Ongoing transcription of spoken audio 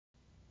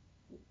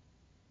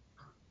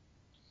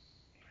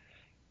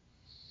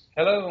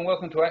Hello and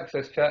welcome to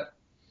AXSchat.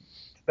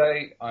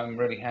 Today I'm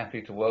really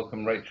happy to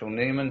welcome Rachel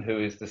Neaman, who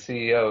is the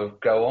CEO of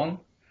Go On.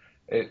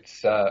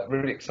 It's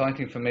really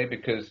exciting for me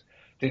because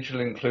digital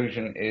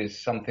inclusion is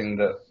something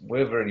that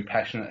we're really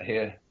passionate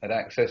here at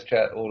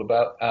AXSchat all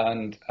about,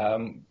 and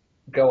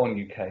Go On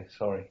UK,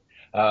 sorry.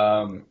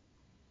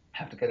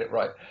 Have to get it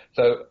right.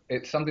 So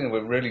it's something that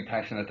we're really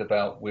passionate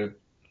about. We're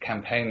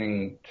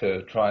campaigning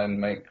to try and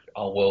make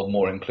our world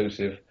more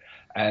inclusive,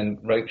 and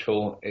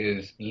Rachel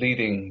is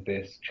leading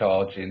this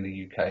charge in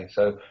the UK.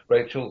 So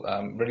Rachel,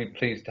 I'm really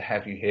pleased to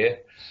have you here.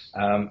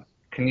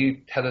 Can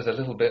you tell us a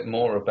little bit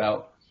more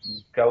about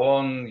Go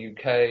On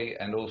UK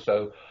and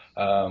also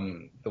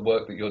the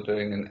work that you're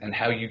doing and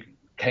how you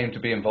came to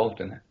be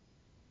involved in it?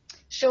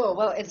 Sure.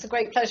 Well, it's a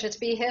great pleasure to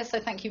be here, so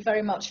thank you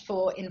very much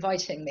for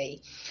inviting me.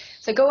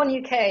 So Go On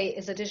UK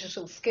is a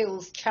digital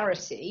skills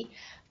charity,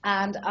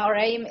 and our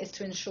aim is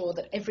to ensure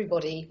that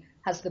everybody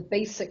has the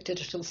basic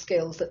digital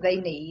skills that they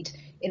need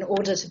in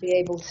order to be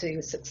able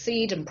to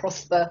succeed and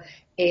prosper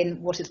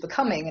in what is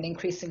becoming an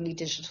increasingly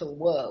digital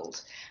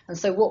world. And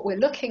so what we're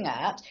looking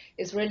at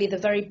is really the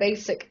very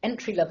basic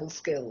entry-level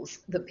skills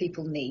that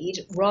people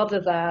need rather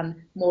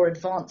than more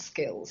advanced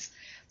skills.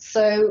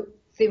 So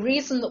the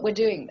reason that we're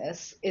doing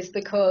this is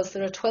because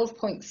there are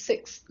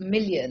 12.6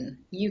 million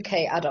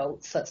UK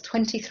adults, that's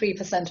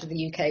 23% of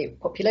the UK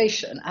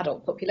population,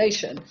 adult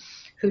population,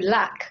 who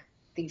lack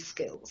these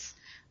skills.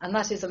 And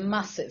that is a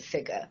massive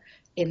figure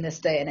in this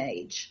day and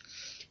age.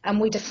 And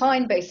we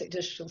define basic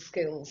digital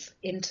skills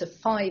into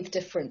 5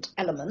 different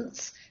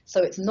elements.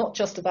 So it's not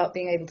just about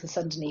being able to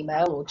send an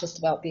email or just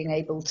about being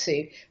able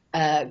to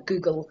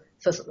Google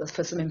for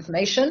some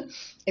information.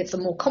 It's a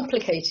more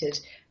complicated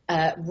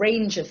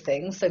range of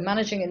things. So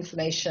managing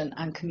information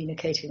and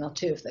communicating are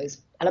 2 of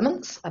those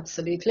elements,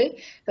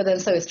 absolutely. But then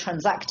so is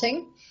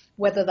transacting,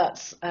 whether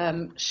that's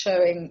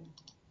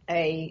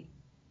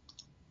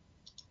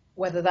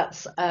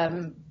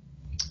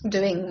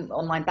doing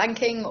online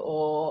banking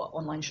or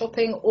online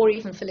shopping, or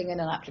even filling in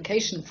an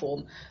application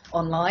form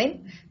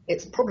online.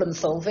 It's problem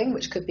solving,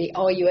 which could be,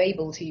 are you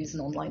able to use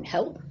an online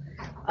help?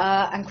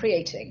 And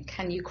creating.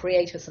 Can you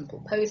create a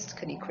simple post?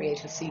 Can you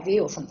create a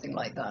CV or something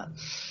like that?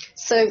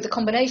 So the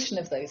combination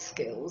of those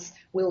skills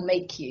will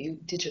make you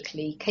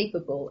digitally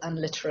capable and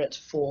literate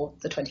for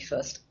the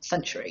 21st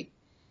century.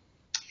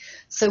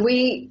 So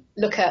we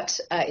look at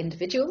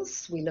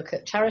individuals, we look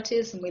at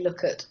charities, and we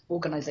look at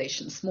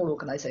organizations, small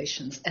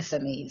organizations,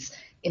 SMEs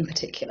in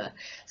particular.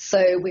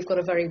 So we've got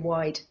a very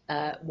wide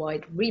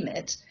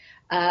remit,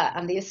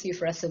 and the issue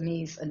for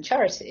SMEs and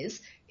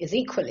charities is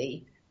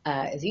equally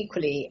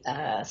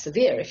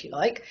severe, if you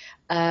like.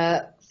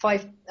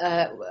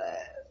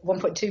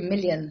 1.2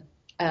 million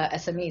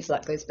SMEs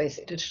lack those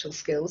basic digital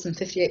skills, and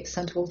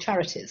 58% of all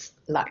charities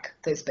lack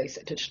those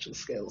basic digital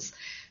skills.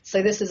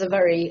 So this is a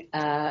very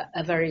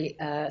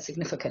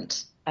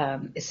significant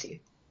issue.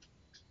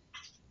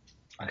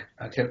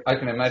 I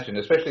can imagine,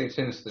 especially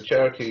since the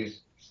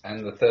charities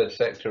and the third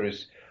sector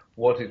is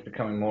what is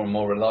becoming more and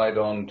more relied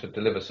on to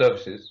deliver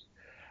services,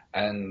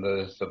 and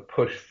there's a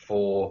push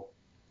for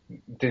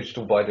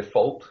digital by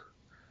default.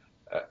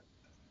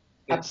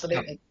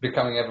 Absolutely.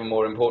 Becoming ever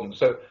more important.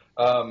 So,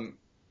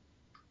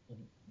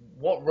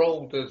 what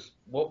role does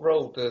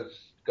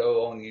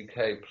Go On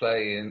UK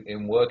play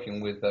in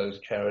working with those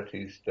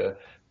charities to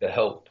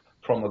help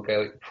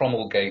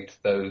promulgate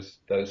those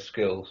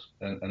skills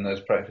and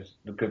those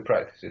the good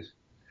practices?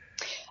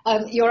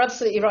 You're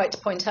absolutely right to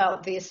point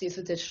out the issues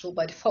with digital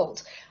by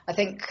default. I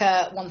think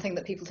one thing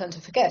that people tend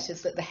to forget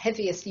is that the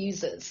heaviest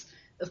users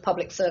of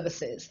public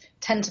services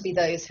tend to be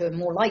those who are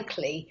more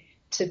likely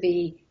to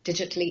be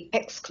digitally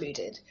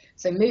excluded.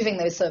 So moving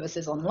those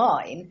services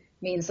online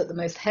means that the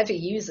most heavy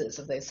users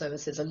of those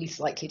services are least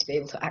likely to be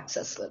able to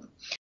access them.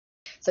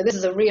 So this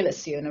is a real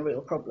issue and a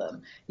real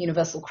problem.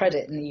 Universal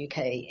credit in the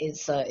UK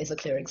is a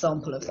clear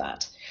example of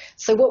that.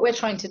 So what we're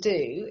trying to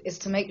do is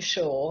to make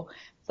sure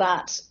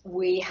that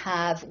we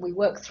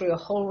work through a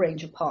whole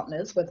range of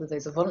partners, whether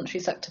those are voluntary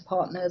sector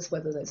partners,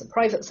 whether those are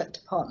private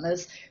sector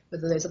partners,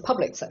 whether those are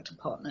public sector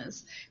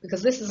partners,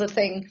 because this is an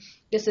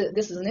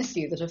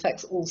issue that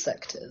affects all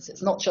sectors.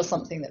 It's not just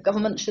something that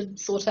government should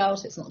sort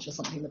out. It's not just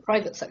something the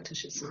private sector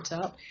should sort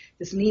out.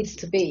 This needs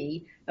to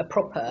be a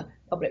proper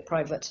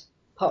public-private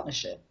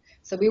partnership.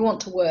 So we want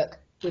to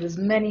work with as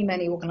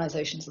many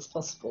organisations as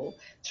possible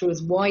through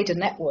as wide a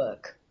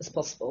network as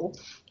possible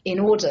in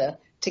order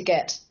to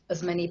get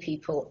as many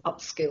people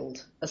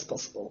upskilled as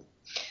possible.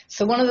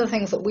 So one of the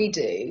things that we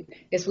do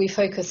is we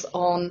focus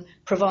on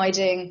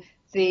providing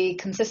the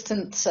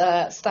consistent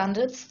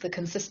standards, the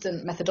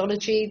consistent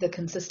methodology, the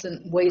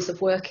consistent ways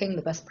of working,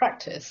 the best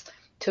practice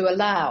to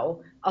allow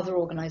other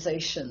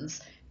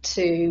organisations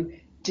to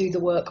do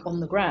the work on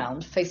the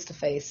ground, face to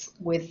face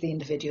with the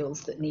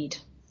individuals that need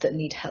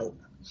help.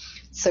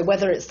 So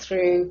whether it's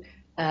through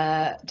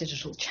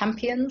digital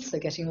champions, so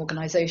getting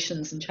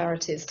organisations and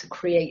charities to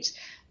create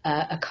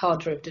a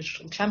cadre of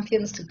digital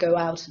champions to go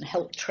out and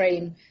help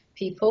train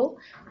people,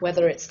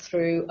 whether it's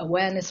through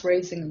awareness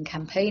raising and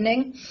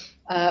campaigning,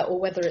 or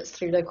whether it's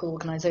through local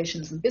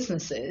organisations and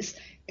businesses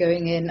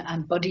going in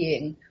and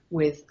buddying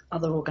with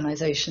other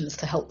organisations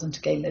to help them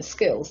to gain those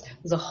skills.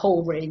 There's a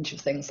whole range of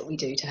things that we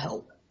do to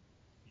help.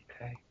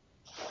 Okay.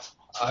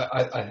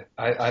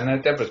 I know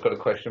Deborah's got a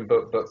question,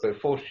 but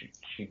before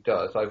she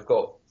does,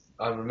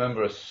 I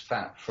remember a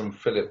stat from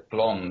Philip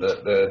Blond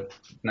at the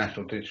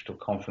National Digital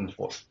Conference,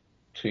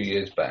 2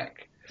 years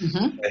back.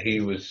 Mm-hmm.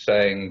 He was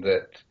saying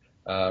that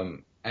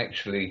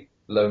actually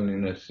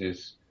loneliness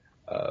is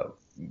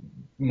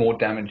more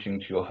damaging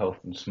to your health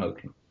than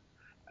smoking.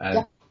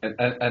 And,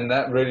 and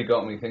that really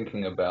got me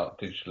thinking about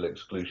digital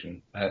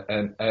exclusion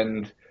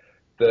and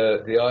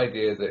the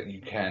idea that you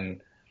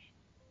can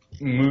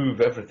move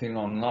everything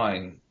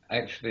online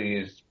actually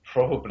is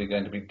probably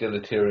going to be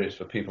deleterious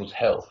for people's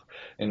health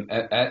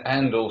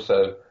and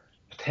also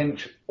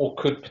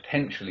could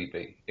potentially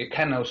be. It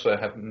can also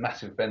have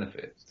massive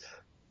benefits,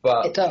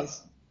 but it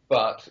does.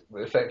 But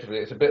effectively,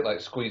 it's a bit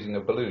like squeezing a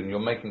balloon. You're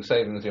making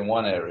savings in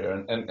one area,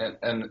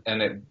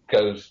 and it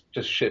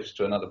just shifts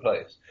to another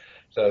place.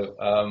 So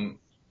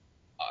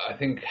I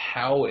think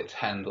how it's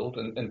handled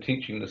and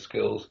teaching the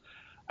skills,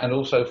 and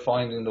also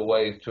finding the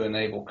ways to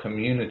enable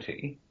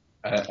community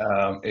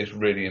is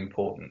really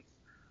important.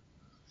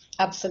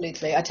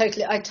 Absolutely. I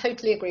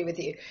totally agree with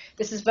you.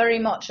 This is very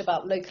much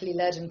about locally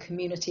led and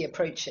community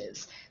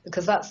approaches,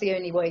 because that's the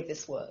only way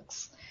this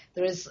works.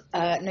 There is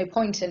no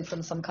point in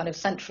from some kind of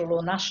central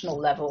or national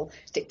level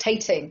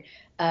dictating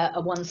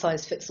a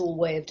one-size-fits-all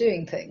way of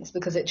doing things,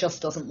 because it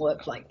just doesn't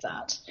work like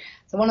that.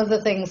 So one of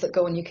the things that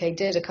Go On UK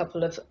did a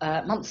couple of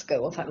months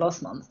ago, or in fact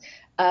last month,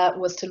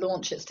 was to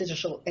launch its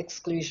digital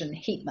exclusion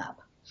heat map.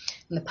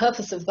 And the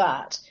purpose of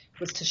that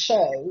was to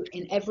show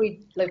in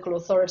every local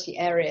authority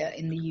area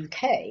in the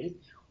UK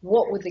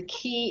what were the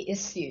key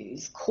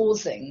issues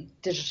causing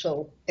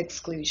digital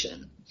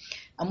exclusion.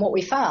 And what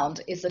we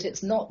found is that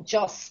it's not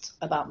just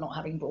about not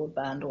having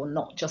broadband or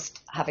not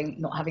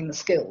having the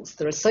skills.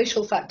 There are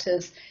social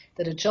factors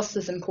that are just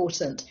as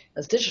important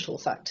as digital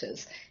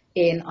factors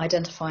in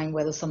identifying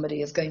whether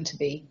somebody is going to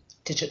be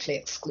digitally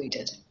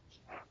excluded.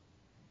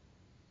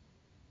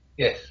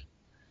 Yes.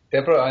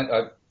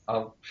 Deborah,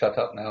 I'll shut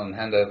up now and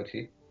hand over to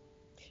you.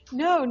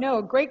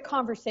 No, great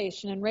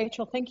conversation. And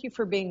Rachel, thank you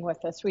for being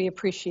with us. We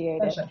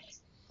appreciate it.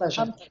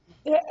 Pleasure.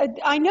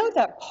 I know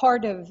that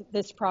part of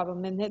this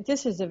problem, and that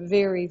this is a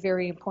very,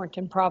 very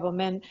important problem,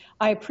 and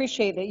I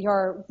appreciate that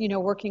you're,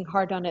 working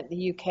hard on it in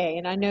the UK,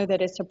 and I know that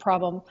it's a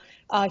problem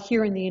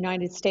here in the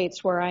United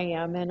States where I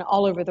am and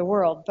all over the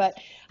world. But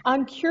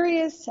I'm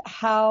curious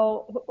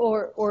how,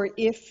 or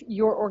if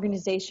your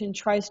organization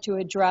tries to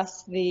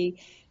address the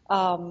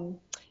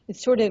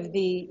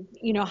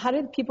how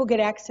did people get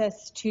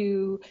access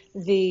to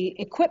the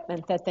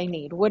equipment that they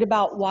need? What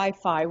about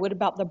Wi-Fi? What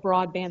about the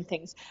broadband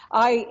things?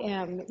 I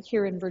am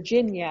here in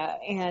Virginia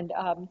and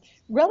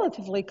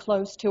relatively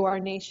close to our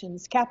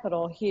nation's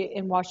capital here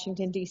in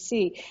Washington,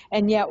 D.C.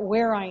 And yet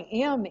where I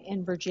am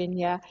in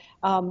Virginia,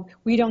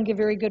 we don't get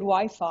very good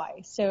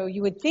Wi-Fi. So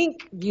you would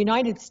think the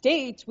United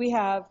States, we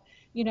have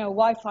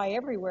Wi-Fi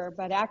everywhere,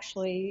 but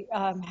actually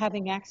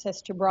having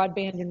access to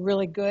broadband and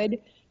really good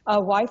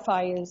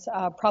Wi-Fi is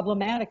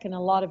problematic in a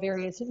lot of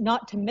areas,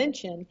 not to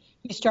mention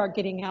you start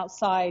getting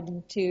outside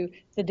into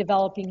the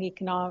developing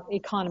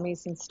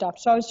economies and stuff.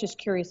 So I was just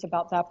curious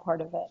about that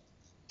part of it.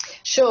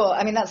 Sure.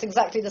 I mean, that's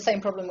exactly the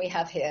same problem we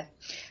have here.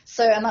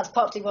 So, and that's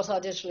partly what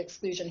our digital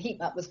exclusion heat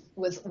map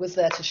was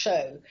there to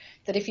show,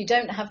 that if you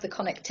don't have the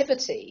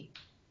connectivity,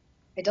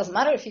 it doesn't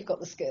matter if you've got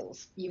the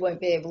skills, you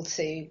won't be able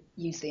to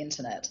use the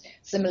internet.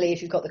 Similarly,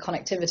 if you've got the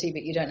connectivity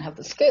but you don't have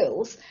the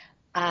skills,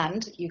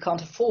 and you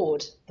can't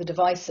afford the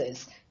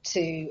devices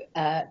to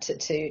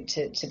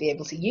be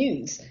able to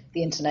use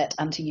the internet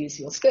and to use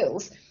your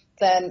skills,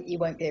 then you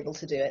won't be able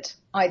to do it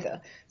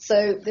either.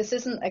 So this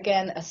isn't,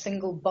 again, a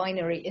single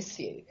binary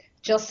issue.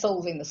 Just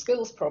solving the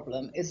skills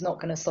problem is not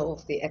going to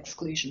solve the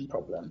exclusion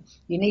problem.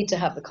 You need to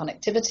have the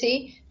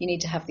connectivity, you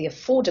need to have the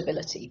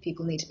affordability.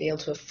 People need to be able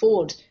to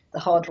afford the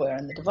hardware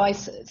and the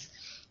devices.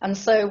 And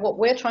so what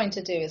we're trying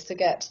to do is to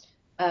get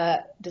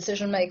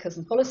decision makers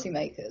and policy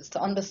makers to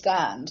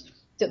understand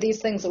that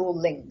these things are all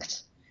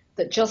linked,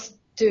 that just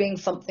doing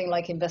something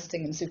like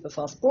investing in super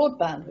fast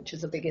broadband, which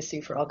is a big issue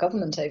for our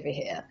government over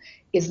here,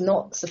 is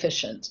not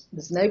sufficient.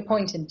 There's no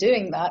point in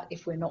doing that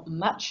if we're not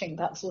matching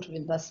that sort of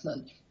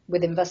investment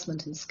with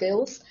investment in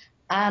skills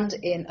and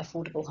in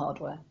affordable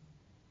hardware.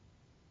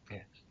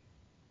 Yes.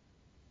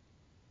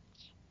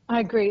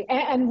 I agree.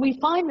 And we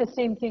find the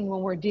same thing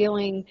when we're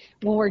digging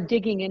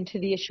into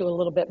the issue a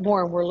little bit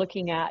more, and we're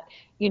looking at,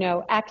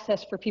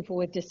 access for people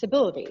with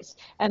disabilities.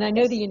 And I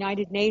know the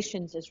United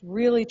Nations is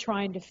really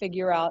trying to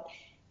figure out,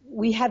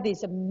 we have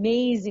these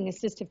amazing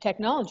assistive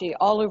technology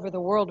all over the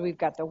world. We've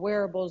got the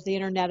wearables, the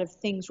Internet of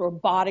Things,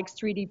 robotics,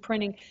 3D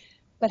printing.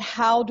 But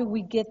how do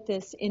we get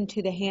this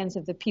into the hands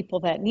of the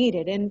people that need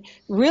it? And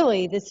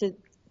really,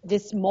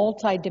 this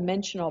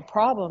multi-dimensional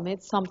problem,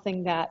 it's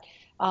something that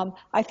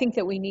I think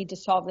that we need to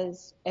solve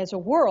as a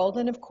world.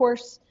 And of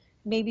course,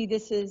 maybe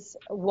this is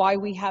why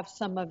we have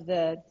some of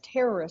the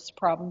terrorist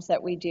problems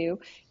that we do,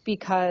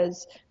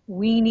 because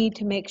we need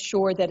to make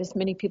sure that as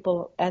many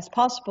people as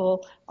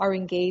possible are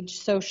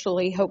engaged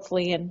socially,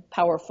 hopefully in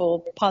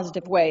powerful,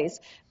 positive ways,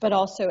 but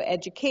also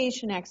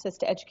education, access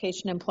to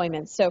education,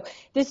 employment. So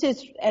this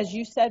is, as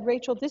you said,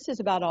 Rachel, this is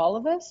about all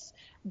of us,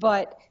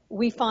 but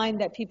we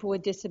find that people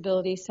with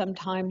disabilities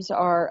sometimes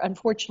are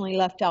unfortunately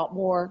left out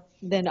more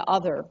than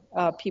other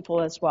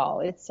people as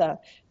well. It's a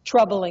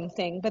troubling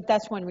thing, but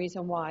that's one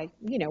reason why,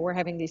 we're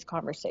having these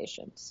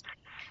conversations.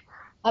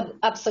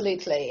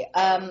 Absolutely.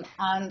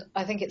 And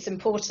I think it's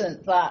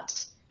important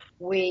that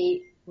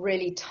we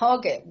really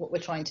target what we're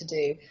trying to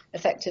do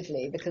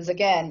effectively, because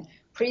again,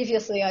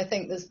 previously I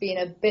think there's been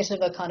a bit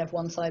of a kind of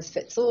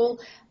one-size-fits-all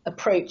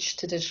approach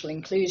to digital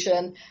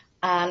inclusion,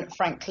 and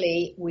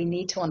frankly, we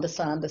need to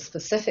understand the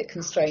specific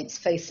constraints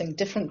facing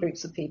different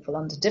groups of people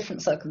under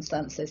different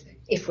circumstances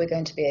if we're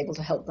going to be able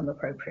to help them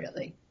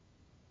appropriately.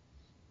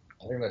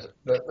 I think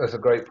that's a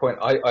great point.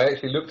 I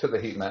actually looked at the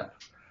heat map,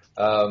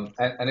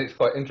 and it's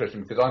quite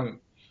interesting because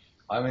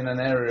I'm in an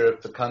area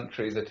of the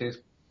country that is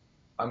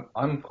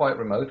I'm quite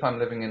remote. I'm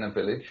living in a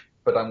village,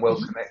 but I'm well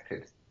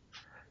connected.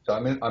 So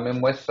I'm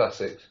in West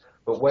Sussex,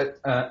 but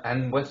West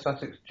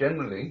Sussex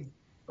generally,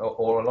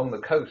 or along the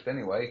coast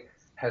anyway,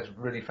 has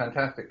really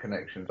fantastic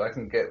connections. I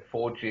can get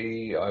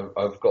 4G.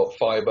 I've got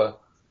fibre,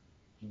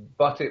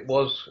 but it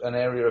was an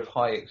area of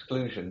high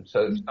exclusion.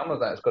 So some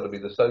of that's got to be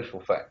the social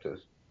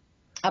factors.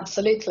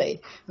 Absolutely.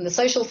 And the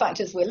social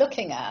factors we're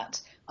looking at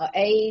are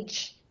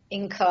age,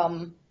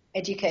 income,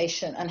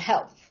 education, and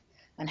health.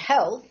 And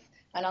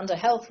under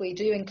health, we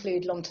do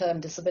include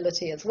long-term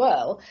disability as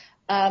well,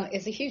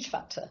 is a huge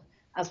factor,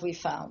 as we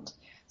found.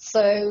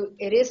 So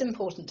it is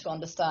important to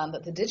understand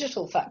that the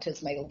digital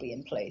factors may all be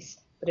in place,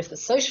 but if the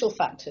social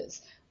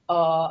factors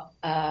are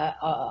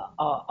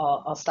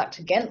stacked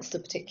against a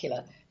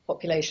particular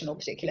population or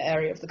particular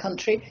area of the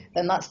country,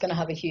 then that's going to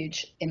have a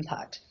huge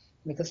impact.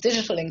 Because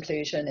digital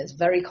inclusion is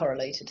very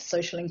correlated to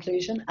social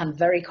inclusion and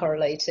very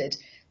correlated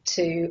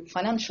to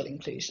financial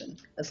inclusion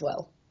as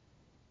well.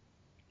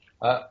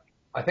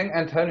 I think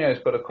Antonio's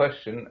got a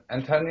question.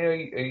 Antonio, are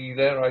you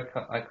there?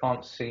 I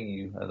can't see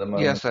you at the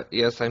moment.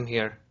 Yes, I'm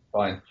here.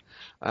 Fine.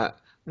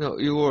 No,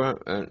 you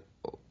were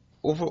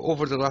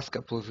over the last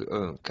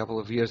couple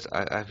of years.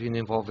 I've been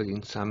involved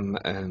in some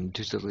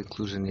digital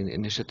inclusion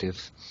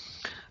initiatives,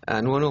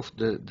 and one of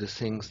the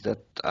things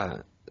that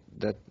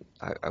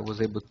I was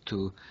able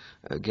to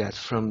get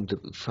from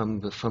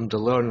the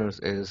learners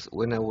is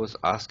when I was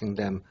asking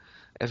them,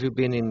 have you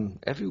been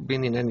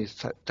in any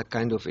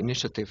kind of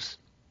initiatives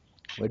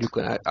where you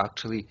can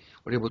actually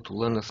were able to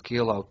learn a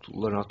skill,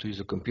 learn how to use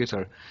a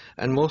computer?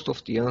 And most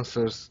of the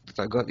answers that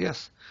I got,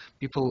 yes,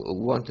 people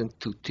wanted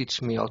to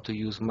teach me how to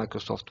use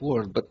Microsoft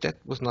Word, but that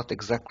was not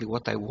exactly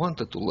what I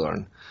wanted to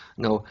learn.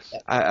 No,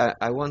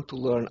 I want to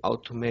learn how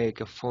to make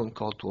a phone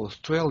call to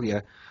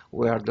Australia,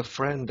 where the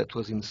friend that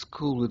was in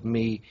school with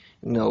me,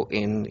 in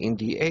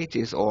the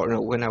 80s,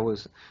 or when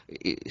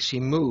she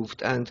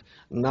moved, and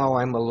now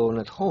I'm alone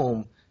at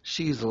home.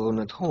 She's alone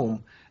at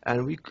home,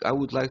 and I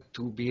would like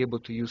to be able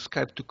to use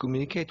Skype to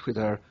communicate with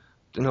her,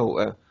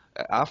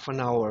 half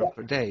an hour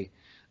per day.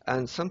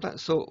 And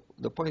sometimes, so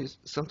the point is,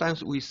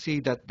 sometimes we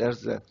see that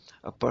there's a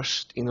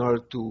push in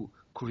order to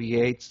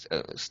create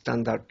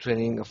standard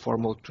training, a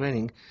formal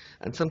training,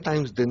 and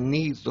sometimes the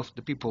needs of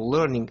the people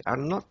learning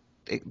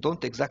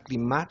don't exactly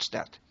match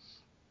that.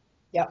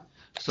 Yeah.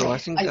 So I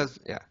think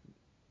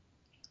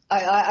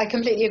I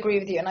completely agree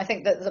with you, and I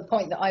think that the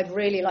point that I'd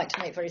really like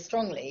to make very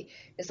strongly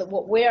is that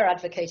what we're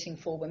advocating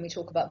for when we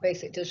talk about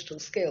basic digital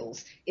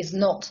skills is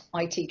not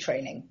IT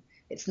training.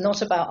 It's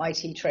not about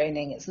IT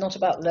training. It's not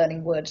about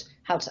learning Word,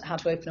 how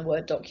to open a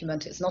Word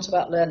document. It's not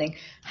about learning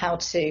how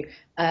to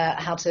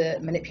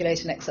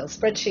manipulate an Excel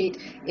spreadsheet.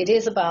 It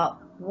is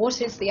about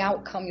what is the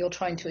outcome you're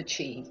trying to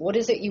achieve? What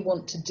is it you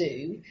want to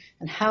do?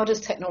 And how does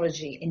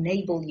technology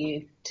enable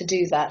you to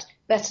do that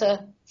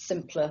better,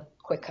 simpler,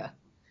 quicker?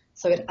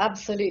 So it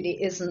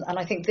absolutely isn't, and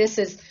I think this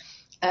is,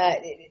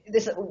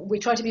 we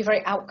try to be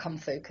very outcome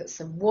focused.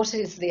 So what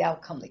is the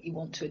outcome that you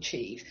want to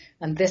achieve?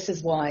 And this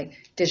is why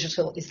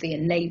digital is the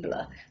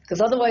enabler,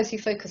 because otherwise you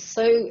focus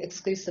so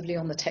exclusively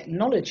on the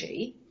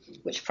technology,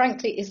 which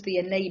frankly is the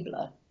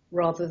enabler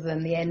rather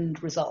than the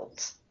end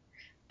result.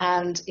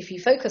 And if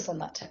you focus on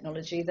that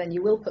technology, then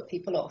you will put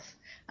people off,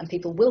 and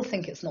people will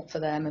think it's not for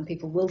them, and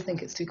people will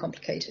think it's too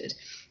complicated.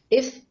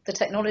 If the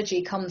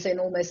technology comes in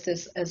almost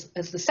as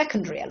the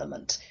secondary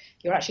element,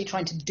 you're actually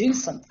trying to do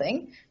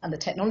something, and the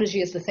technology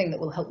is the thing that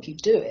will help you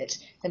do it,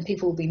 then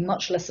people will be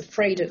much less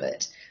afraid of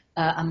it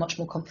and much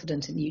more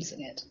confident in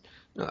using it.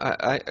 No,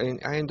 I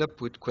end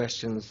up with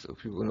questions of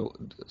people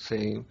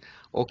saying,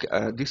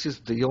 okay, this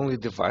is the only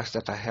device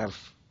that I have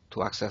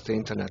to access the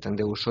internet, and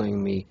they were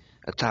showing me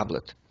a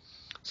tablet.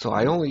 So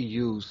I only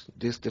use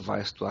this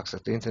device to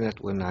access the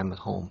internet when I'm at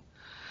home.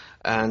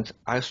 And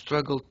I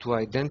struggle to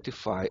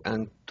identify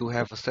and to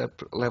have a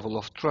separate level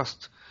of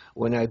trust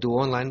when I do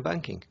online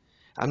banking.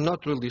 I'm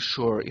not really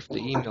sure if the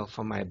email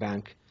from my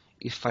bank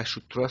if I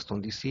should trust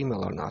on this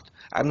email or not.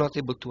 I'm not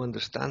able to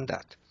understand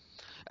that.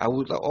 I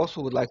would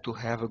like to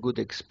have a good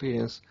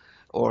experience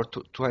or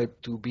to try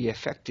to be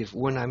effective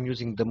when I'm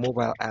using the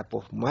mobile app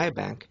of my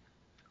bank,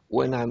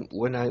 when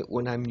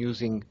I'm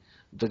using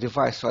the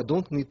device. So I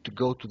don't need to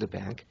go to the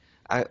bank.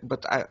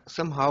 But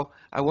somehow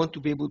I want to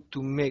be able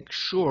to make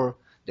sure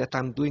that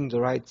I'm doing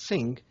the right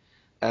thing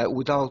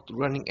without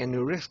running any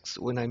risks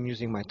when I'm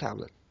using my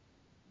tablet.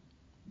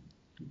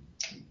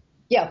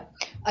 Yeah,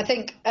 I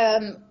think,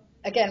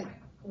 again,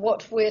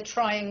 what we're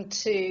trying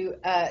to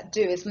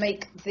do is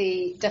make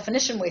the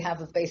definition we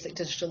have of basic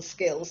digital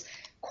skills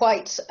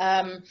quite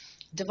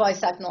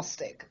device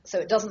agnostic. So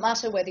it doesn't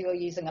matter whether you're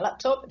using a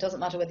laptop, it doesn't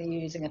matter whether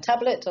you're using a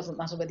tablet, it doesn't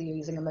matter whether you're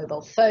using a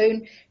mobile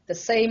phone, the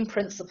same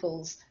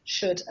principles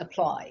should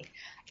apply.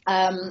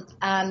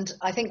 And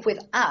I think with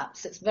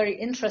apps, it's very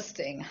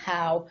interesting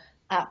how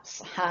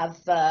apps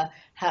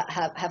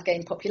have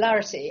gained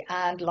popularity,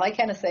 and like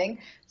anything,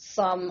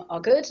 some are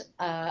good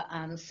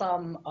and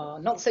some are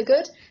not so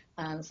good,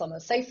 and some are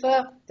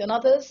safer than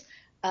others.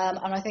 And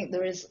I think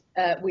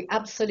we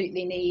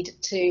absolutely need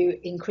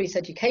to increase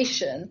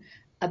education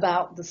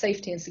about the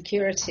safety and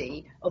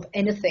security of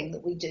anything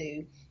that we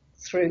do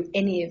through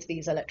any of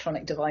these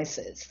electronic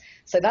devices.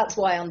 So that's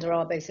why under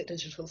our basic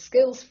digital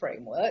skills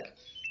framework,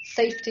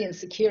 safety and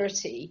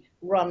security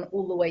run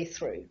all the way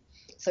through.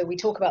 So we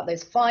talk about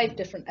those 5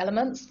 different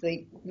elements: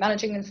 the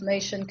managing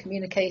information,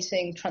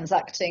 communicating,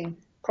 transacting,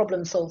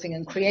 problem solving,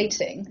 and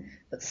creating.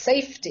 But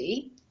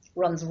safety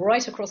runs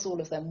right across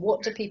all of them.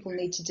 What do people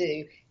need to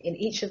do in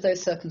each of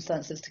those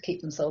circumstances to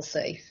keep themselves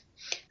safe?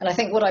 And I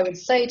think what I would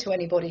say to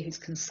anybody who's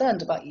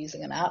concerned about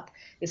using an app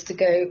is to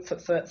go,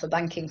 for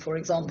banking, for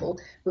example,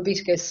 would be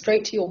to go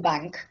straight to your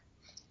bank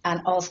and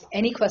ask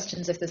any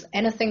questions. If there's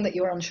anything that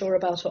you're unsure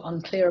about or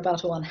unclear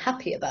about or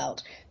unhappy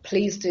about,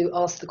 please do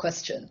ask the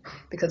question,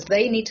 because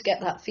they need to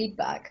get that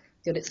feedback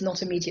that it's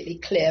not immediately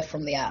clear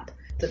from the app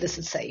that this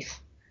is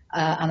safe.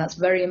 And that's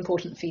very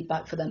important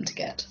feedback for them to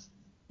get.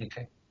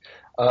 Okay.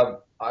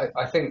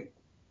 I think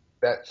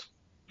that's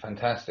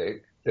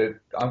fantastic.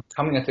 I'm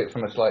coming at it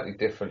from a slightly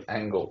different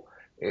angle.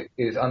 It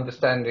is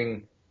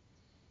understanding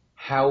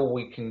how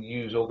we can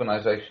use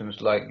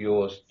organizations like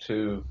yours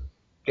to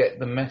get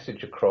the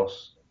message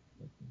across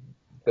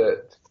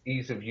that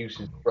ease of use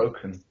is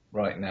broken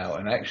right now,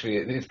 and actually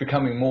it's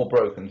becoming more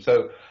broken.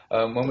 So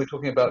when we're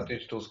talking about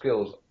digital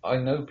skills, I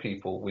know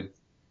people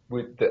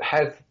that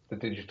have the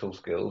digital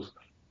skills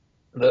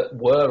that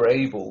were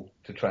able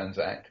to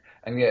transact,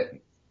 and yet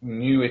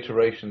new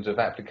iterations of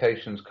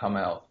applications come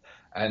out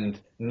and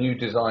new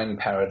design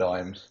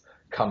paradigms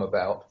come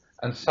about,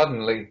 and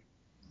suddenly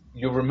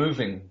you're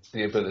removing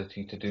the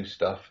ability to do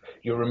stuff.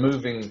 You're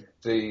removing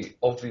the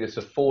obvious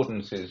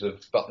affordances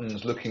of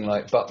buttons looking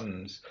like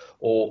buttons,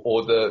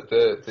 or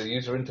the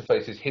user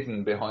interface is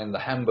hidden behind the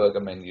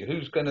hamburger menu.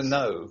 Who's going to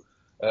know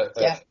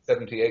at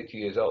 70, 80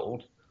 years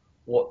old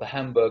what the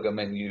hamburger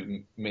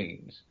menu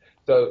means?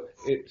 So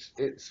it's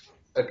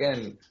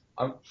again,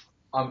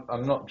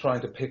 I'm not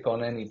trying to pick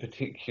on any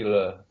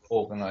particular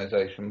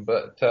organization,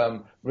 but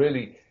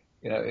really,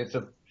 it's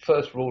a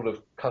first rule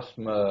of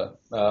customer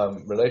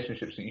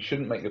relationships that you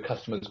shouldn't make your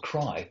customers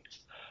cry.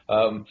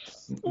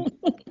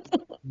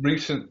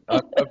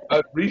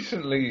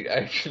 Recently,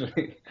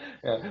 actually,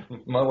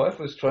 my wife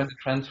was trying to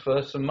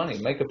transfer some money,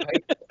 make a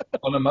payment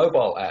on a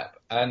mobile app,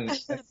 and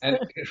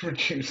it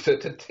reduced her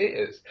to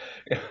tears.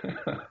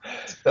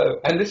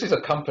 And this is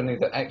a company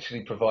that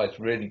actually provides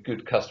really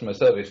good customer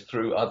service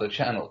through other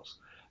channels.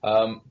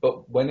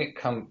 But when it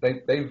comes,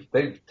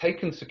 they've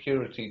taken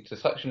security to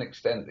such an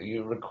extent that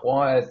you're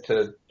required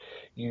to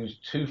use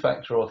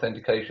 2-factor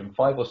authentication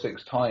 5 or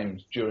 6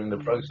 times during the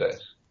process.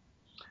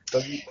 So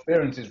the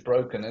experience is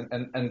broken,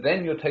 and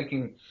then you're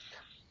taking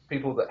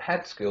people that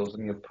had skills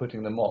and you're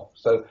putting them off.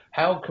 So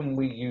how can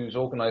we use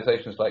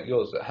organizations like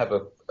yours that have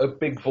a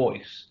big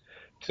voice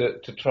to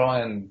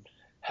try and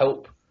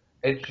help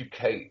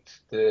educate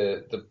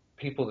the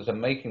people that are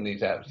making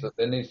these apps that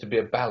there needs to be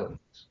a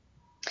balance?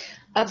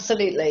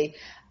 Absolutely.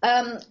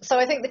 So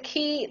I think the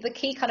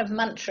key kind of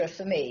mantra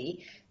for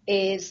me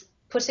is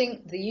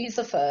putting the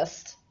user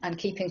first and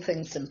keeping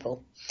things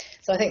simple.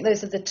 So I think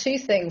those are the 2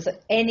 things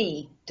that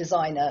any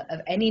designer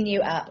of any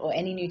new app or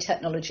any new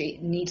technology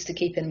needs to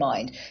keep in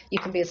mind. You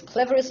can be as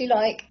clever as you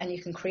like and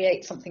you can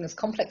create something as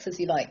complex as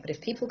you like, but if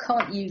people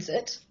can't use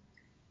it,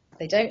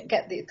 they don't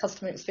get the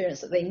customer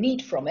experience that they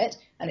need from it,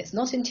 and it's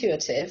not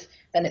intuitive,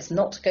 then it's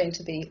not going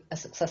to be a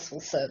successful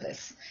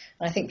service.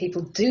 And I think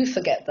people do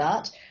forget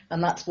that,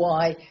 and that's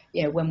why,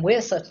 when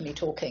we're certainly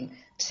talking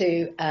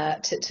to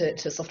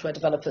software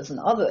developers and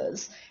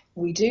others,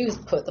 we do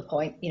put the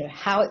point,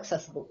 how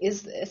accessible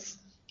is this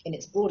in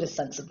its broadest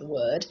sense of the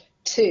word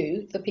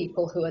to the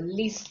people who are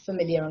least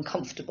familiar and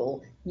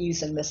comfortable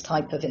using this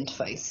type of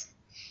interface.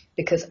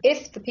 Because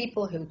if the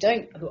people who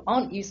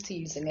aren't used to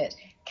using it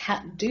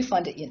do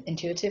find it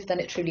intuitive, then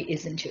it truly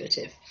is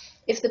intuitive.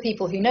 If the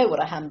people who know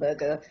what a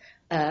hamburger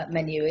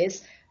menu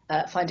is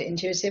find it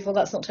intuitive, well,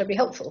 that's not terribly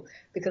helpful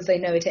because they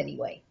know it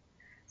anyway.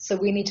 So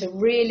we need to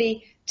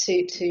really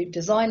to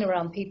design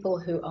around people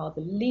who are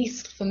the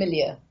least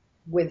familiar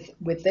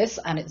with this,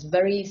 and it's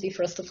very easy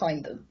for us to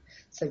find them.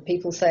 So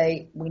people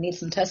say, we need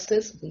some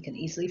testers, we can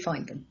easily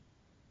find them.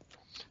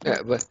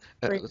 Yeah, but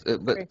Great,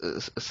 great.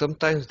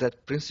 sometimes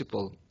that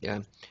principle,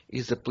 yeah,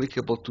 is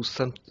applicable to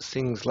some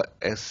things like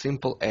as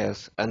simple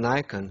as an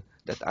icon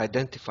that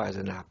identifies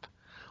an app,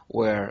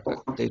 where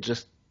they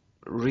just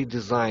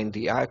redesign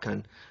the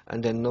icon,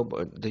 and then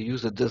the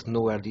user doesn't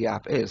know where the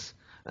app is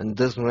and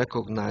doesn't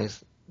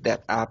recognize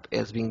that app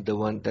as being the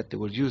one that they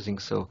were using.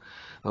 So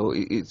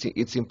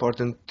it's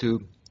important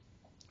to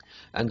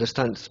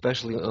understand,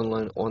 especially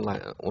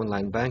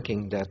online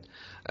banking, that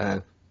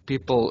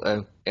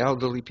people,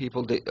 elderly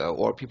people,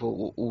 or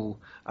people who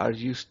are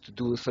used to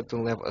do a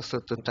certain level, a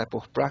certain type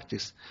of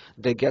practice,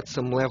 they get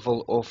some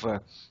level of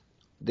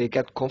they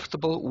get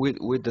comfortable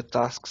with the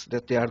tasks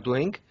that they are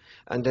doing,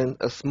 and then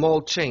a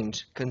small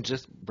change can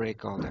just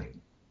break all that.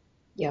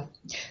 Yeah,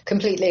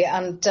 completely.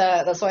 And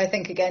that's why I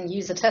think, again,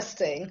 user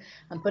testing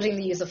and putting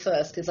the user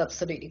first is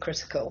absolutely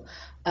critical.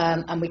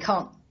 And we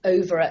can't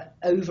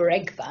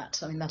over-egg that.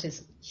 I mean, that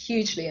is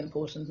hugely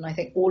important. And I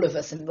think all of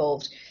us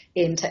involved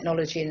in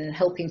technology and in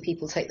helping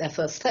people take their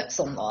first steps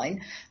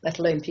online, let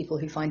alone people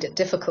who find it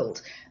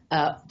difficult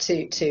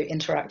to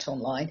interact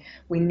online,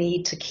 we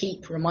need to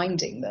keep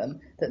reminding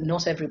them that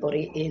not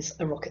everybody is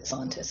a rocket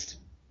scientist.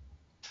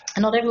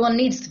 And not everyone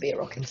needs to be a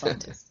rocket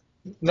scientist.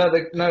 No,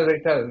 they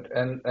don't.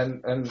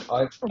 And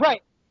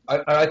Right.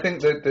 I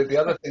think that the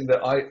other thing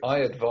that I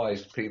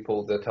advise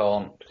people that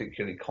aren't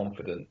particularly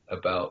confident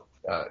about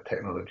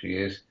technology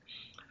is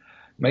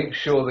make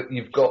sure that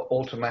you've got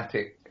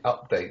automatic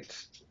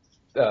updates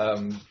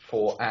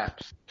for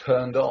apps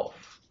turned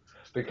off,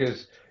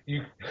 because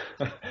you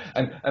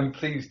and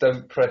please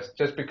don't press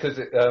just because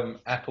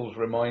Apple's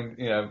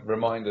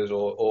reminders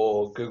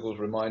or Google's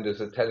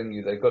reminders are telling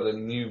you they've got a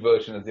new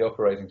version of the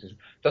operating system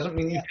doesn't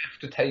mean you have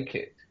to take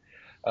it.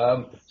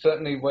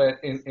 Certainly where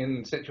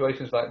in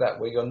situations like that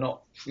where you're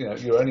not,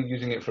 you're only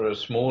using it for a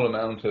small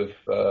amount of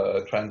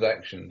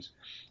transactions,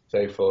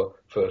 say for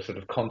sort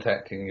of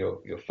contacting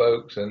your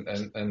folks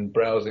and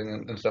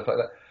browsing and stuff like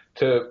that,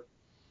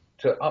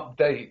 to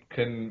update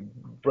can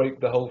break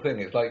the whole thing.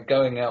 It's like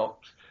going out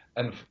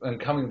and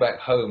coming back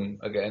home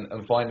again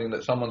and finding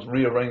that someone's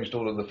rearranged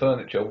all of the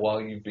furniture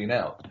while you've been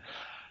out.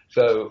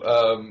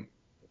 So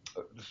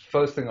the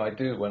first thing I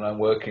do when I'm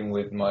working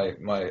with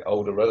my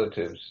older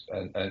relatives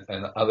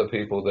and other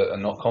people that are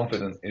not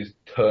confident is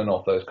turn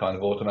off those kind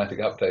of automatic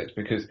updates,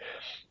 because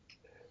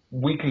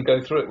we can go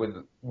through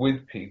it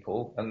with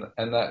people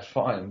and that's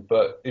fine.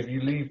 But if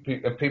you leave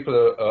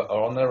people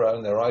are on their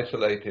own, they're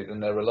isolated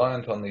and they're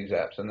reliant on these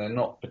apps and they're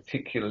not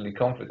particularly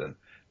confident,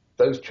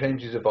 those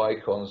changes of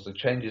icons, the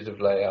changes of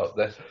layout,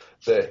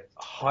 the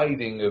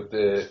hiding of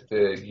the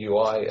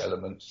UI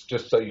elements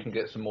just so you can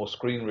get some more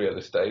screen real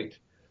estate,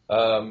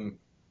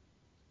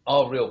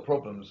 are real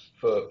problems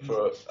for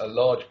a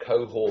large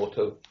cohort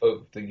of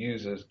the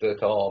users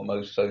that are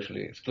most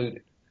socially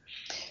excluded.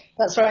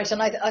 That's right,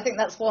 and I think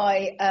that's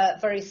why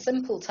very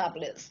simple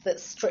tablets that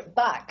strip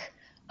back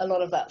a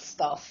lot of that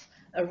stuff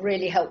are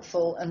really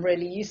helpful and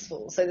really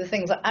useful. So the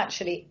things that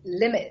actually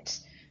limit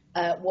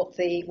what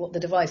the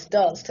device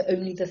does to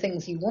only the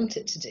things you want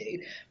it to do,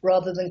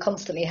 rather than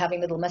constantly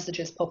having little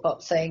messages pop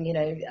up saying, you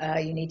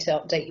need to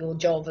update your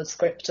Java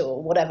script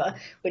or whatever,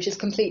 which is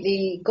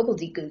completely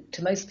gobbledygook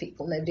to most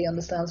people. Nobody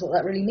understands what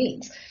that really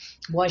means.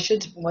 Why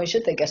should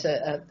they get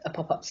a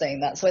pop-up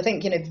saying that? So I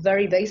think,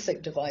 very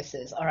basic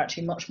devices are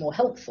actually much more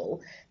helpful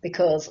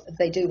because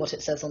they do what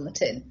it says on the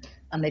tin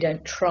and they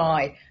don't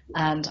try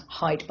and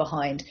hide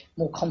behind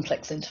more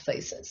complex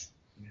interfaces.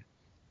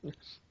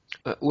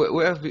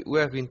 We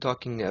have been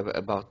talking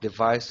about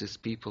devices,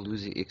 people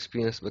using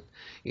experience, but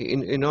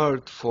in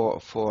order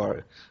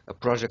for a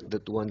project,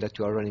 that one that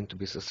you are running, to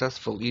be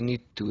successful, you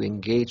need to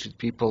engage with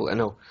people. I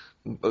know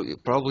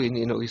probably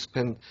you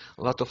spend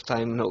a lot of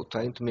time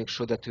trying to make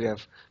sure that you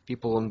have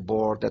people on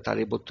board that are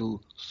able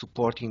to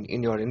support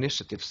in your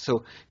initiatives.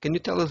 So can you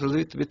tell us a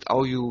little bit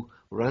how you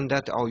run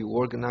that, how you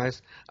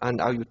organize,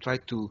 and how you try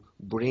to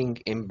bring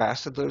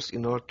ambassadors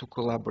in order to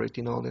collaborate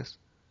in all this?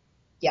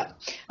 Yeah,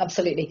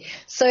 absolutely.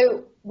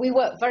 So we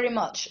work very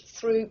much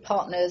through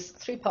partners,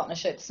 through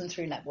partnerships and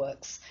through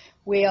networks.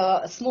 We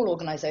are a small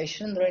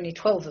organisation. There are only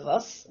 12 of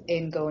us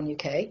in Go On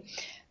UK.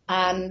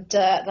 And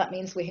that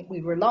means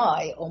we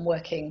rely on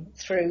working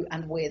through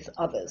and with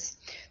others.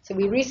 So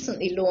we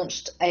recently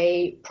launched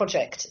a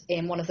project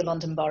in one of the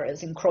London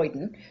boroughs in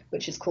Croydon,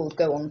 which is called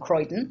Go On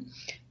Croydon.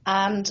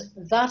 And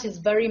that is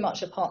very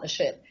much a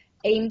partnership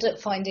aimed at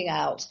finding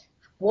out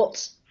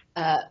what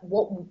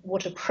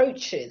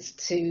approaches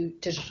to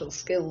digital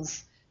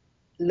skills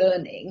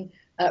learning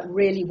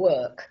really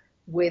work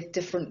with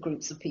different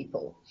groups of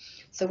people.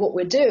 So what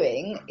we're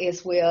doing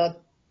is we are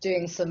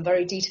doing some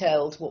very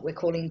detailed, what we're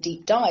calling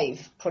deep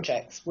dive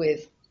projects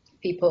with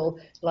people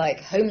like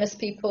homeless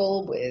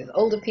people, with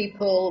older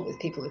people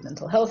with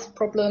mental health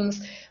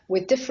problems,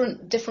 with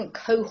different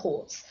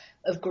cohorts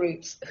of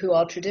groups who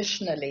are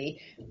traditionally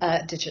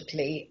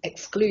digitally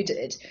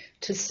excluded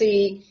to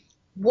see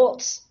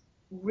what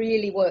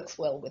really works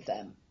well with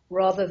them,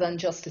 rather than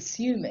just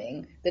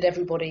assuming that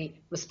everybody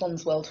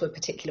responds well to a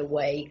particular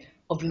way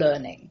of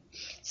learning.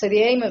 So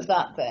the aim of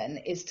that then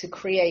is to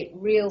create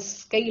real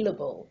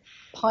scalable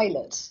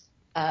pilots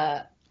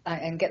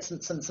and get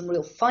some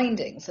real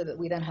findings so that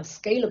we then have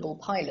scalable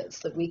pilots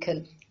that we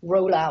can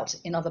roll out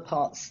in other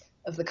parts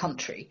of the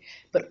country.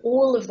 But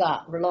all of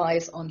that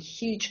relies on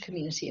huge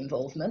community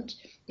involvement.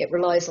 It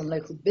relies on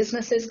local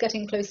businesses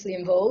getting closely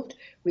involved.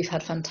 We've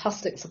had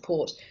fantastic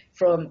support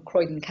from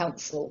Croydon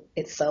Council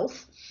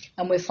itself,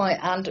 and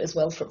and as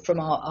well from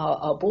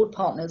our board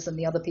partners and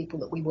the other people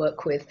that we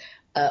work with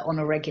on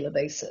a regular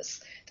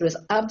basis. There is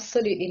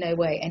absolutely no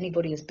way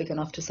anybody is big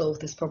enough to solve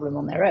this problem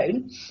on their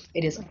own.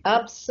 It is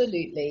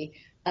absolutely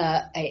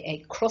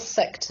a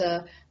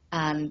cross-sector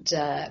and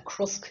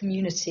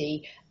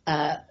cross-community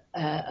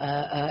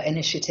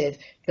initiative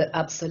that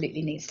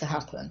absolutely needs to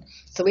happen.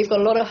 So we've got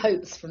a lot of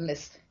hopes from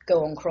this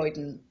Go On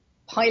Croydon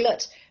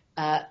pilot.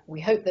 We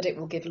hope that it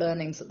will give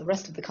learnings that the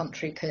rest of the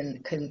country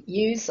can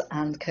use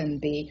and can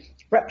be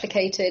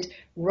replicated,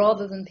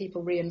 rather than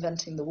people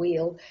reinventing the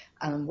wheel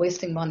and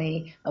wasting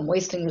money and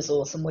wasting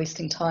resource and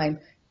wasting time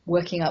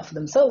working out for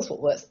themselves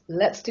what works.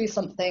 Let's do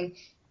something.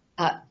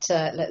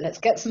 Let's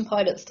get some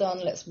pilots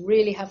done. Let's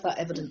really have that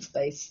evidence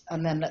base,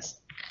 and then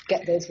let's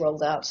get those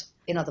rolled out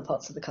in other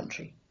parts of the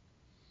country.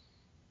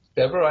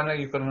 Deborah, I know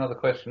you've got another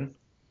question.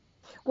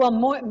 Well,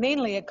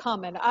 mainly a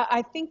comment.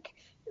 I think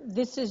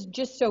this is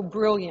just so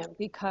brilliant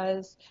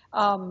because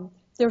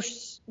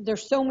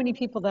there's so many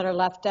people that are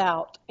left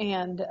out,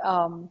 and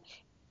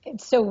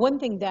so one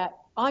thing that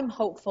I'm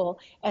hopeful,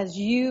 as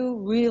you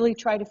really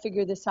try to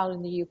figure this out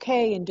in the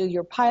UK and do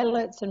your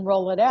pilots and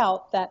roll it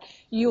out, that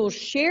you'll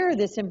share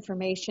this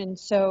information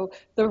so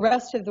the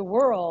rest of the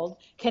world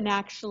can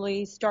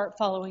actually start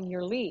following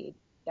your lead.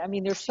 I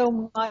mean, there's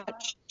so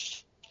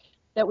much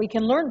that we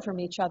can learn from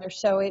each other,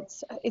 so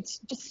it's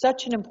just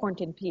such an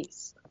important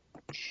piece.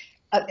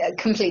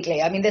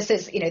 Completely. I mean, this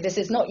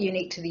is not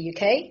unique to the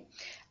UK.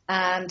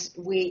 And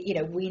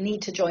we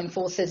need to join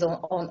forces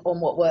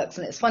on what works.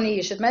 And it's funny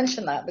you should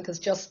mention that, because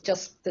just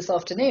this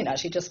afternoon,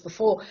 actually, just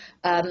before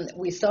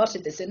we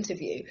started this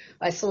interview,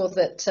 I saw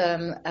that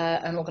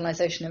an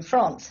organisation in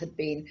France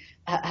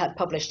had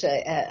published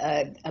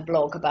a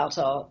blog about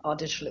our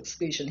digital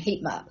exclusion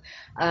heat map.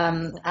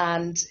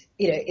 And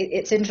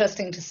it's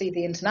interesting to see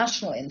the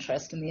international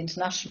interest and the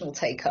international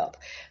take up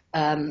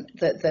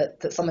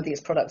that some of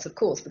these products have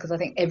caused, because I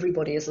think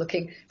everybody is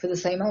looking for the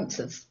same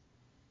answers.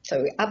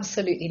 So we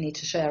absolutely need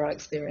to share our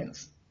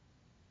experience.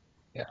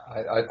 Yeah,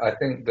 I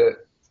think that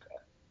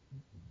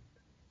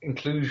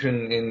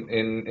inclusion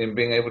in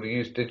being able to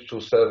use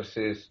digital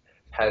services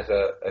has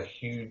a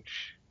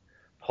huge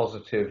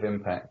positive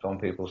impact on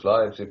people's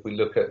lives. If we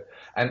look at,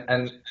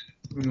 and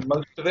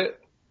most of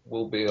it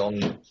will be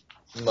on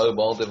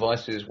mobile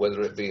devices,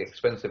 whether it be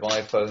expensive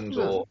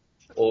iPhones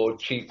or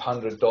cheap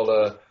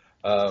 $100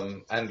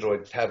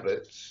 Android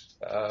tablets.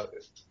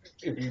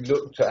 If you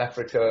look to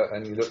Africa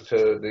and you look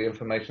to the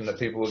information that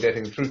people were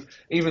getting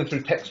even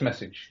through text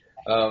message,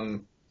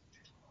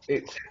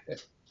 it's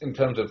in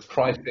terms of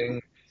pricing,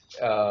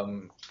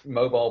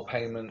 mobile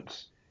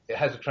payments, it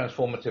has a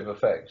transformative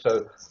effect.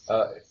 So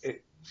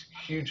it's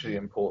hugely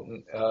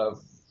important,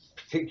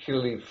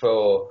 particularly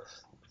for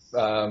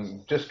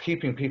just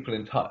keeping people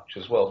in touch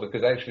as well,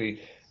 because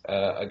actually,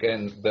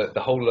 again,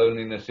 the whole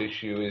loneliness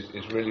issue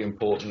is really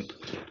important.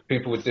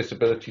 People with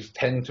disabilities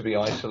tend to be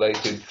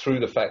isolated through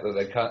the fact that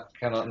they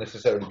cannot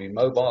necessarily be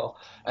mobile,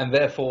 and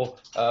therefore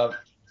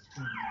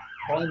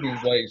finding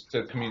ways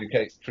to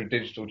communicate through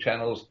digital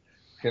channels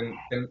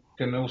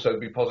can also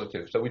be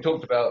positive. So we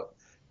talked about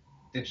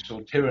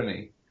digital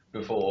tyranny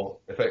before,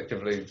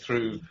 effectively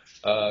through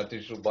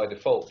digital by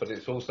default, but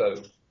it's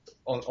also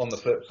on the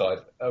flip side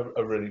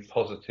a really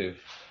positive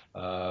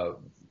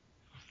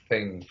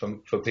thing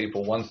for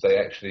people once they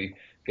actually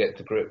get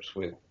to grips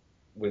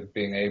with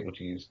being able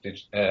to use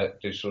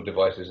digital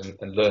devices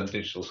and learn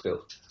digital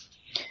skills.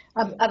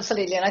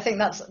 Absolutely, and I think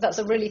that's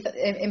a really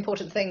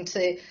important thing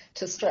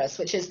to stress,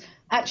 which is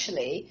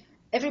actually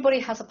everybody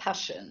has a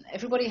passion,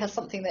 everybody has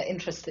something they're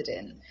interested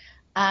in,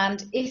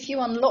 and if you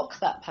unlock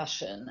that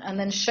passion and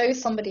then show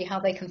somebody how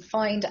they can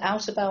find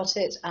out about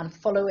it and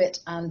follow it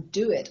and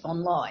do it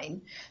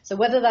online, so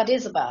whether that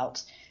is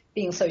about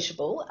being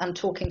sociable and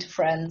talking to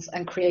friends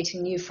and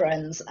creating new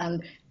friends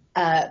and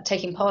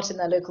taking part in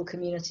their local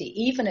community,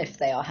 even if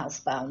they are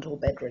housebound or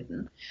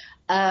bedridden,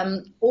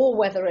 or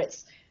whether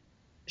it's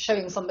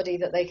showing somebody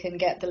that they can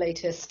get the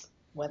latest,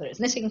 whether it's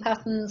knitting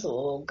patterns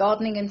or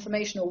gardening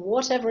information or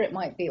whatever it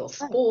might be, or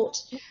sport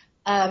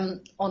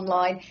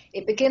online,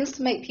 it begins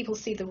to make people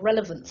see the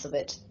relevance of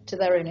it to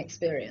their own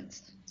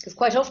experience. Because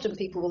quite often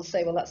people will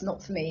say, well, that's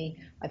not for me.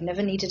 I've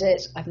never needed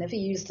it. I've never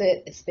used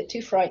it. It's a bit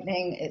too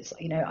frightening. It's,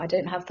 I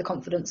don't have the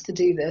confidence to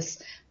do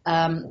this.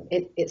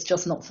 It's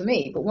just not for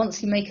me. But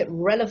once you make it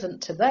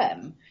relevant to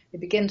them, they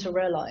begin to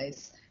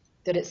realize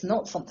that it's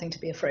not something to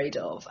be afraid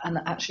of, and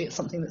that actually it's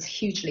something that's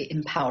hugely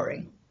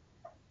empowering.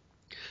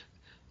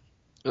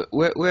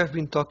 We have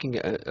been talking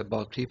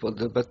about people,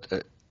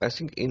 but I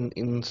think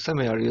in some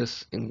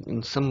areas,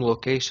 in some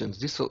locations,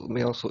 this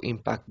may also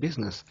impact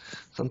business.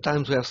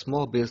 Sometimes we have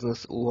small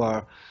business who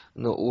are,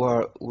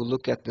 who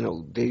look at,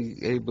 they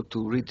able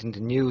to read in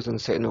the news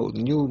and say,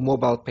 new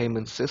mobile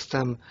payment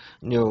system,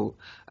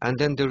 and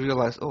then they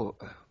realize, oh,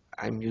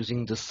 I'm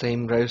using the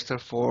same register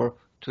for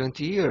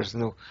 20 years.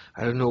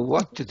 I don't know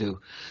what to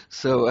do.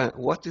 So,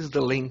 what is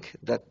the link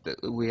that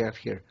we have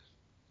here?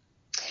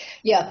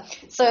 Yeah.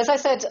 So as I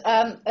said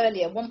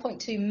earlier,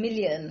 1.2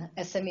 million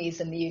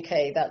SMEs in the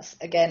UK, that's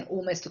again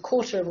almost a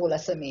quarter of all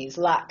SMEs,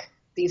 lack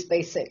these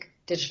basic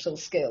digital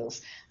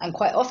skills. And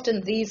quite often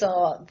these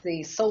are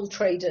the sole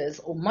traders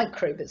or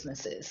micro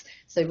businesses.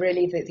 So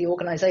really the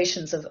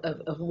organizations of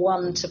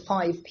 1 to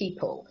 5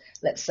 people,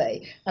 let's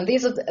say. And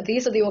these are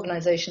the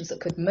organizations that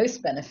could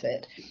most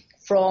benefit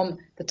from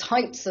the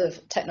types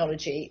of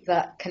technology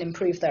that can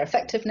improve their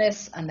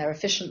effectiveness and their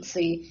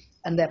efficiency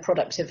and their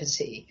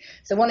productivity.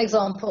 So one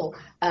example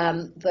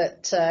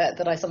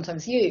that I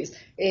sometimes use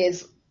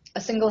is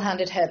a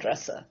single-handed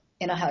hairdresser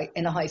in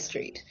a high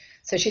street.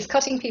 So she's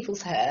cutting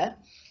people's hair.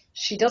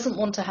 She doesn't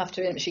want to have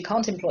to. She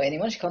can't employ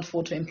anyone. She can't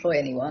afford to employ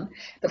anyone.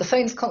 But the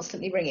phone's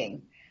constantly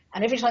ringing,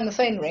 and every time the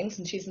phone rings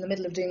and she's in the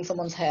middle of doing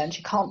someone's hair and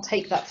she can't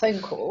take that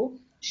phone call,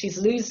 she's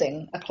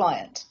losing a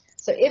client.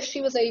 So if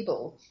she was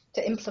able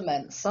to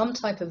implement some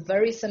type of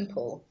very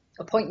simple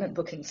appointment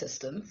booking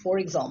system, for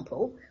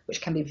example, which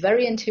can be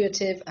very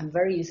intuitive and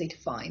very easy to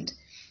find,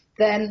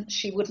 then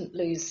she wouldn't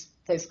lose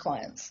those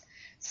clients.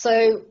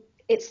 So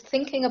it's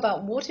thinking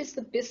about what is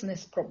the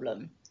business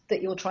problem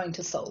that you're trying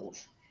to solve.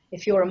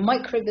 If you're a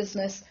micro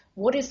business,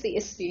 what is the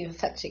issue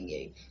affecting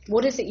you?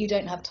 What is it you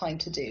don't have time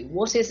to do?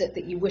 What is it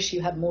that you wish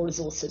you had more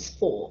resources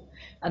for?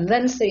 And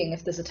then seeing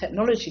if there's a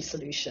technology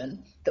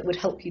solution that would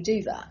help you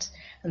do that.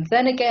 And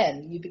then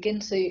again, you begin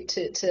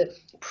to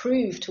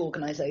prove to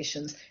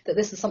organizations that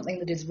this is something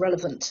that is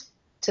relevant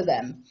to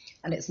them.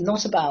 And it's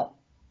not about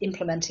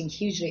implementing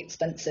hugely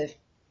expensive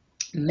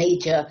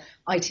major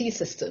IT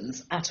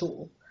systems at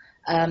all,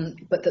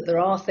 but that there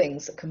are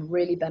things that can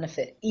really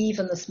benefit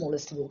even the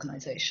smallest of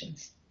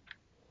organizations.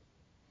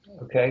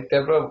 Okay,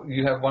 Deborah,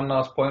 you have one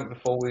last point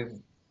before we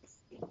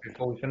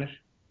finish?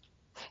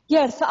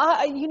 Yes,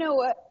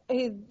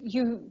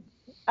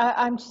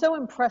 I'm so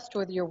impressed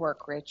with your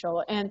work,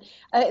 Rachel, and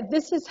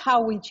this is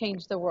how we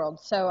change the world.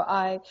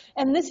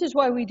 And this is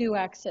why we do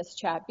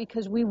AXSchat,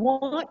 because we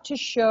want to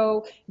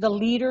show the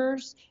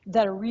leaders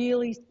that are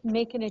really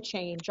making a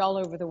change all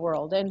over the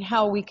world and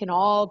how we can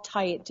all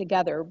tie it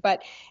together.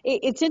 But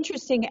it's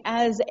interesting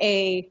as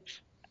a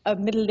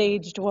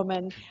middle-aged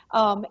woman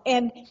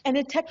and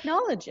a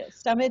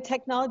technologist. I'm a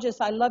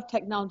technologist. I love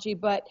technology,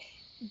 but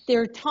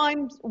there are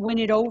times when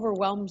it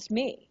overwhelms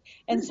me.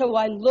 And so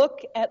I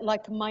look at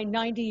like my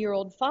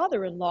 90-year-old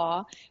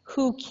father-in-law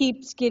who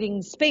keeps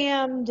getting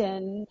spammed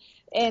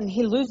and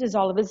he loses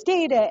all of his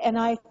data. And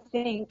I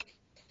think,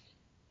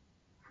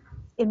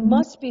 it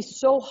must be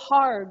so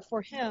hard for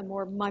him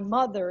or my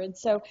mother. And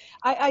so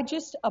I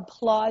just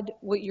applaud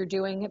what you're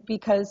doing,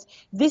 because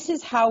this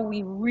is how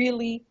we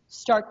really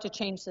start to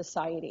change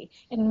society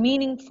in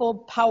meaningful,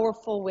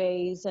 powerful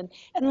ways, and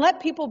let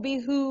people be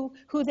who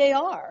they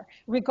are,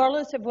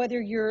 regardless of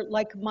whether you're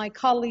like my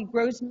colleague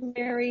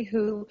Rosemary,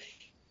 who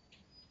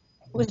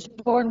was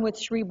born with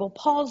cerebral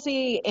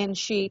palsy, and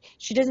she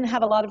doesn't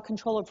have a lot of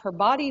control of her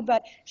body,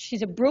 but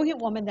she's a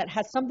brilliant woman that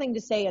has something to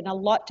say and a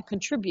lot to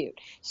contribute.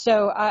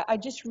 So I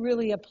just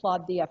really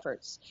applaud the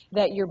efforts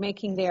that you're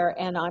making there,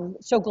 and I'm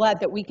so glad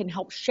that we can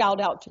help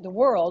shout out to the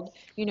world,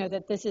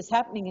 that this is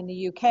happening in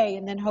the UK,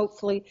 and then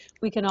hopefully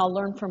we can all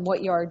learn from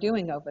what you are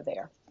doing over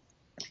there.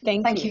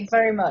 Thank you. You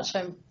very much.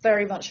 I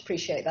very much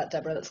appreciate that,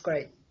 Deborah. That's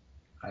great.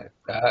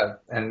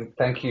 And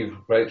thank you,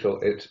 Rachel.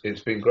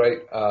 It's been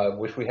great.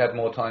 Wish we had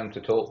more time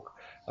to talk.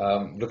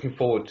 Looking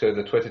forward to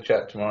the Twitter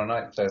chat tomorrow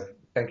night. So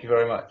thank you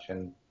very much,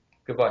 and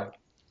goodbye.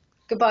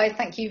 Goodbye.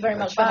 Thank you very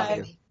much for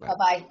having me.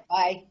 Bye-bye.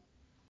 Bye.